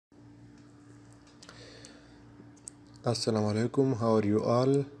Assalamu alaikum, how are you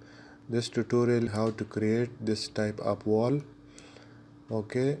all? This tutorial how to create this type of wall.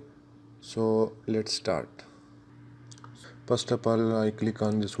 Okay, so let's start. First of all, I click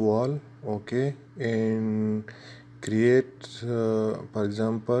on this wall, okay, and create for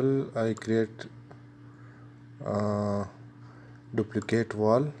example I create duplicate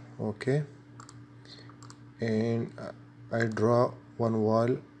wall, okay, and I draw one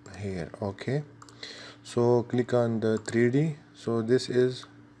wall here, okay. So click on the 3D. So this is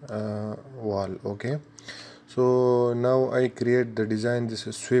wall, okay. So now I create the design, this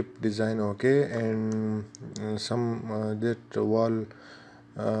is sweep design, okay, and some that wall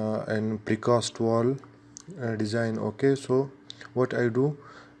and precast wall design, okay. So what I do,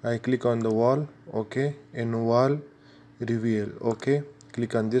 I click on the wall, okay, and wall reveal, okay,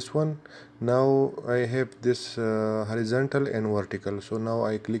 click on this one. Now I have this horizontal and vertical, so now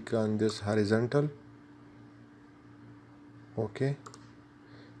I click on this horizontal, okay,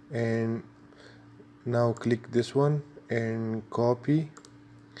 and now click this one and copy,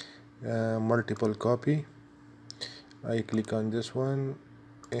 multiple copy. I click on this one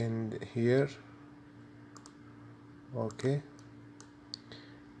and here, okay,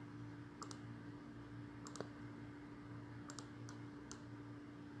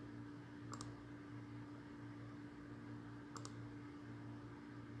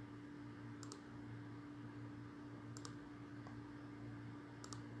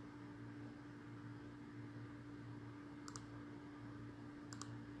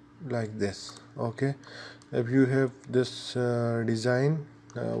 like this, okay. If you have this design,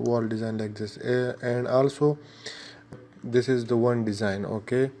 wall design like this, and also this is the one design,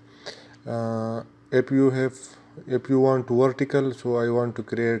 okay. If you have, if you want vertical, so I want to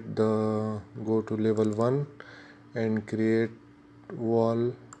create the, go to level 1 and create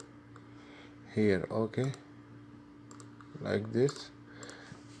wall here, okay, like this.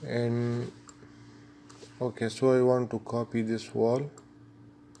 And okay, so I want to copy this wall,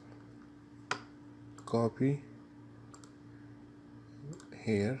 copy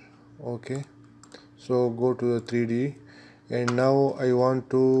here, okay. So go to the 3D, and now I want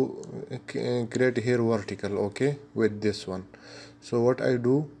to create here vertical, okay, with this one. So what I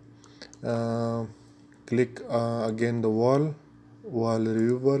do, click again the wall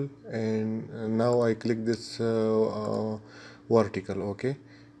removal, and now I click this vertical, okay,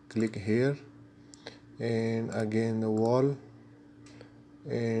 click here, and again the wall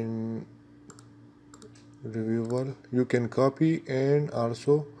and removal. You can copy and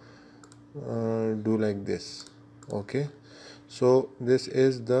also do like this, okay. So this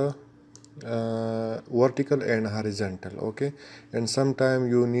is the vertical and horizontal, okay. And sometime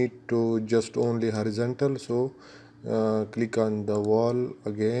you need to just only horizontal, so click on the wall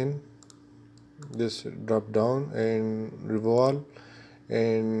again, this drop down and revolve,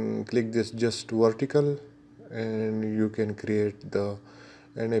 and click this just vertical, and you can create the,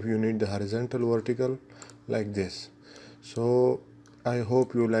 and if you need the horizontal vertical like this. So I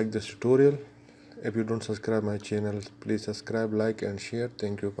hope you like this tutorial. If you don't subscribe my channel, please subscribe, like and share.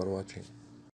 Thank you for watching.